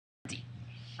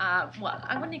Well,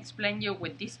 I'm going to explain you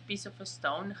with this piece of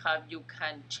stone how you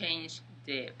can change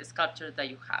the sculpture that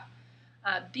you have.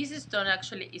 This stone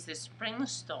actually is a spring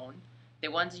stone. The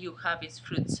ones you have is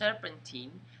fruit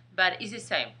serpentine, but it's the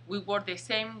same. We work the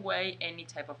same way any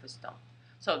type of stone.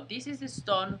 So this is the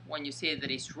stone. When you see it, that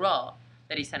is raw,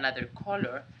 that is another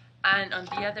color, and on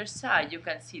the other side you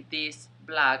can see this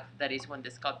black, that is when the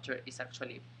sculpture is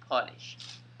actually polished.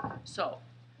 So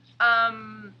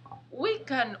we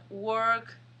can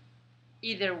work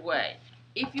either way.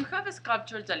 If you have a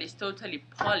sculpture that is totally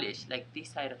polished, like this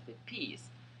side of the piece,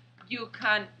 you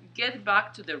can get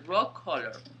back to the raw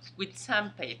color with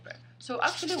sandpaper. So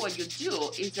actually what you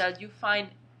do is that you find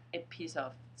a piece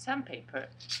of sandpaper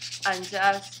and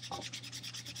just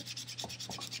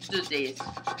do this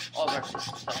over the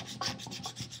stone.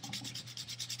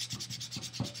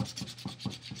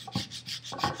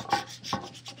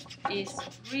 It's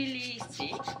really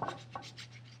easy,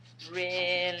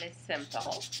 really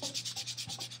simple.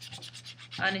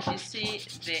 And if you see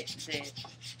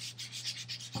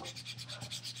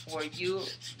where you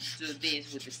do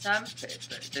this with the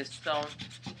sandpaper, the stone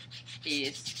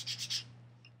is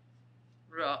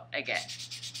raw again.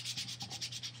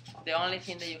 The only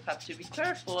thing that you have to be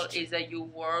careful is that you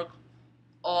work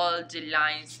all the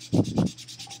lines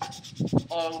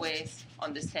always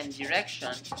on the same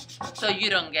direction, so you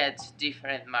don't get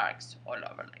different marks all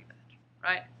over like that,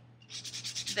 right?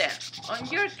 Then, on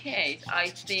your case, I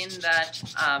think that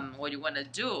what you want to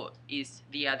do is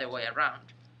the other way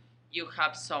around. You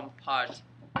have some part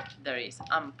that is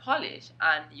unpolished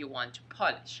and you want to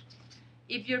polish.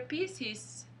 If your piece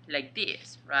is like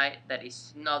this, right, that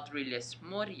is not really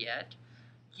smooth yet,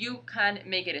 you can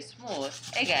make it smooth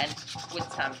again with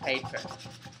sandpaper.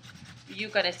 You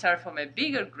can start from a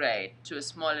bigger grade to a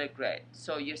smaller grade.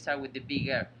 So you start with the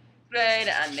bigger grade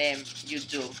and then you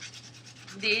do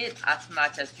this as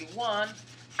much as you want,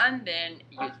 and then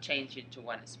you change it to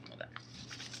one smoother.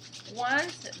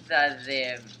 Once that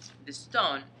the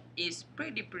stone is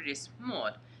pretty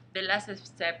smooth, the last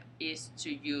step is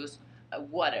to use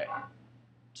water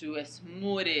to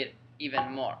smooth it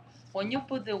even more. When you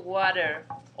put the water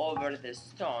over the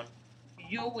stone,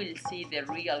 you will see the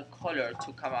real color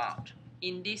to come out.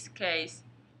 In this case,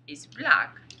 it's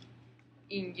black.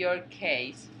 In your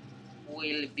case,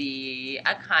 will be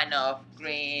a kind of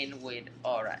green with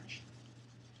orange.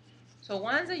 So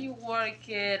once that you work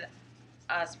it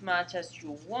as much as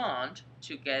you want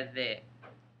to get the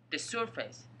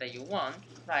surface that you want,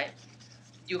 right,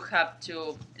 you have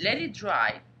to let it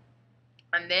dry,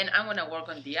 and then I'm going to work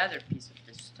on the other piece of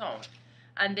the stone.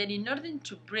 And then in order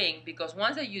to bring, because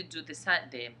once that you do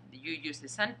you use the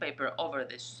sandpaper over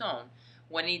the stone,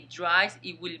 when it dries,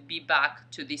 it will be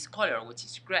back to this color, which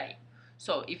is gray.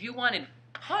 So if you want it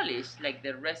polished like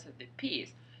the rest of the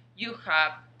piece, you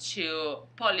have to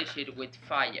polish it with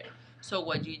fire. So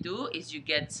what you do is you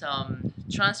get some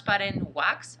transparent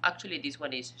wax. Actually, this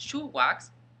one is shoe wax.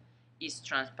 It's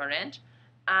transparent.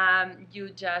 You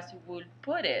just will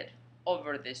put it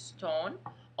over the stone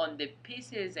on the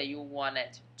pieces that you want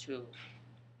it to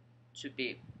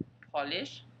be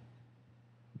polished.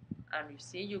 And you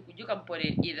see, you can put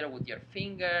it either with your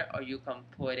finger or you can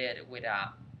put it with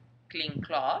a clean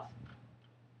cloth.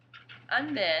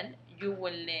 And then you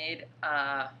will need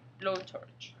a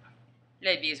blowtorch,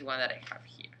 like this one that I have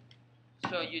here.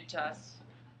 So you just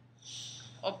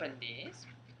open this,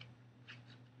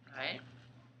 right?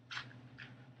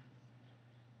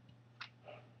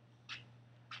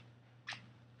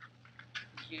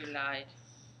 You light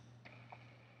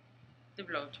the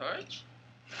blowtorch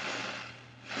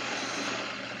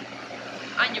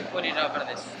and you put it over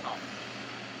the stone.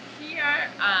 Here,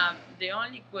 the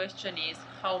only question is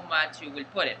how much you will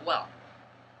put it. Well,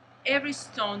 every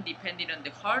stone, depending on the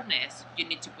hardness, you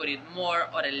need to put it more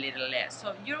or a little less.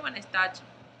 So you're going to start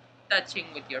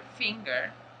touching with your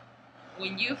finger.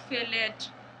 When you feel it,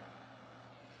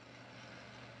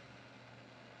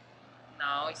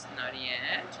 no, it's not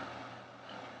yet.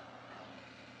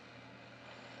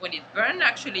 When it burns,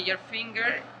 actually your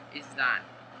finger is done.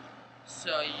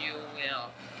 So you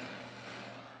will,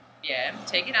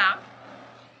 take it out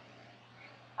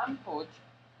and put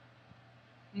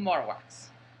more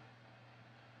wax,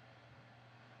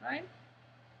 right?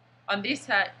 On this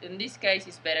side, in this case,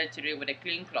 it's better to do it with a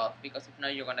clean cloth because if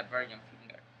not, you're gonna burn your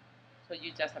finger. So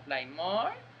you just apply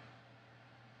more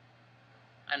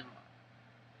and more,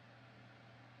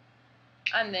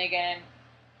 and again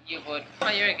you put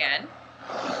fire again.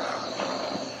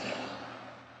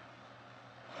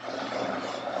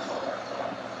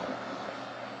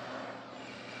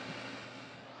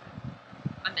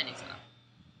 And then it's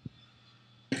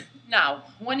done. Now,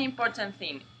 one important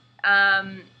thing,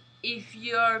 if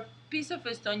your piece of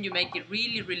stone, you make it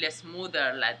really, really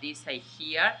smoother like this side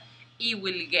here, it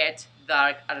will get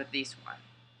dark as this one.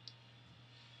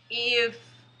 If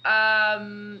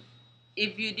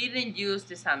you didn't use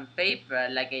the sandpaper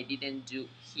like I didn't do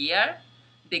here,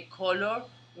 the color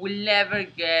will never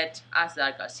get as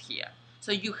dark as here.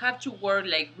 So you have to work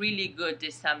like really good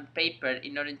the sandpaper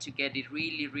in order to get it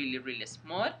really, really, really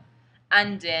smooth,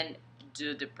 and then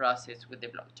do the process with the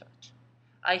blowtorch.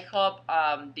 I hope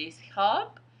this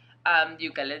helped.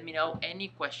 You can let me know any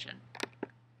question.